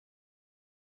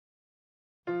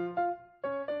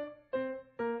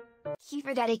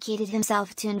Kiefer dedicated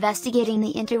himself to investigating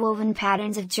the interwoven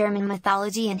patterns of German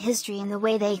mythology and history and the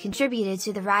way they contributed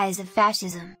to the rise of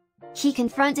fascism. He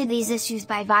confronted these issues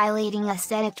by violating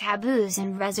aesthetic taboos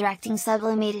and resurrecting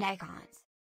sublimated icons.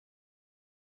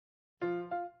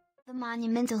 The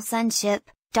monumental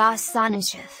sunship, Das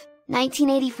Sonnenschiff,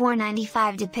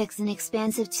 1984-95 depicts an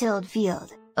expansive tilled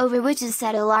field, over which is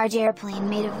set a large airplane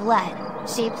made of lead,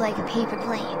 shaped like a paper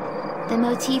plane. The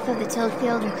motif of the tilled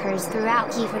field recurs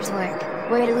throughout Kiefer's work,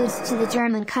 where it alludes to the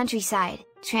German countryside,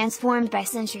 transformed by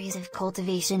centuries of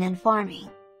cultivation and farming.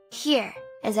 Here,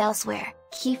 as elsewhere,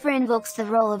 Kiefer invokes the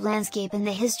role of landscape in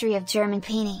the history of German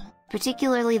painting,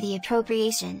 particularly the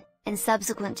appropriation, and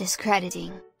subsequent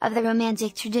discrediting, of the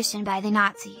Romantic tradition by the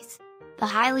Nazis. The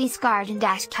highly scarred and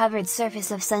ash-covered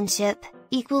surface of Sunship,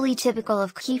 equally typical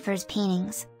of Kiefer's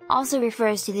paintings, also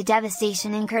refers to the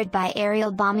devastation incurred by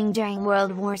aerial bombing during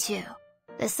World War II.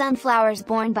 The sunflowers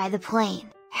borne by the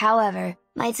plane, however,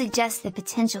 might suggest the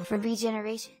potential for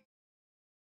regeneration.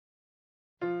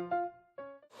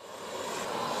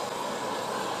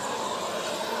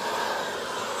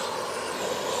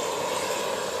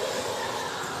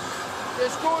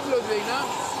 Ist gut, Ludwig, ne?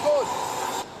 Gut.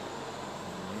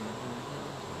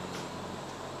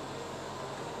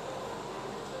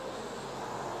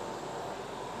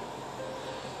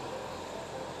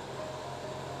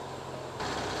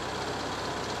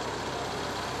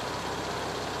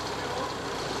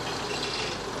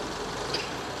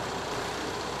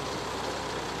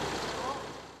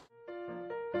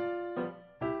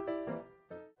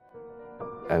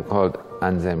 I'm called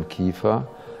Anselm Kiefer.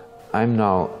 I'm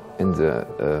now in the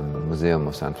Museum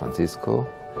of San Francisco,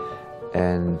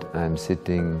 and I'm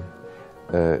sitting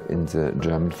in the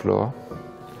German floor.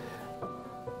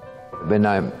 When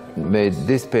I made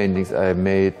these paintings, I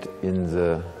made in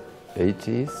the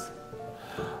 80s.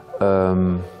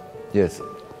 Yes,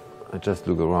 I just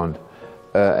look around.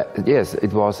 Yes,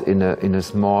 it was in a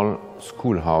small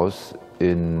schoolhouse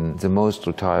in the most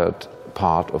retired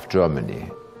part of Germany.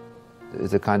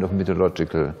 It's a kind of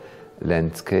mythological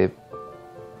landscape.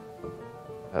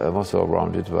 I was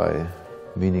surrounded by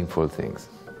meaningful things.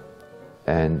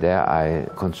 And there I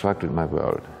constructed my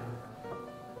world.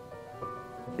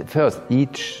 First,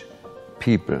 each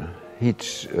people,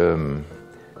 each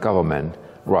government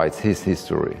writes his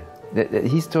history. The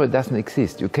history doesn't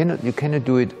exist. You cannot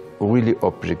do it really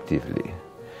objectively.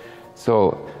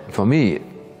 So, for me,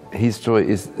 history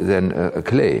is then a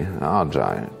clay, an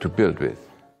argile to build with.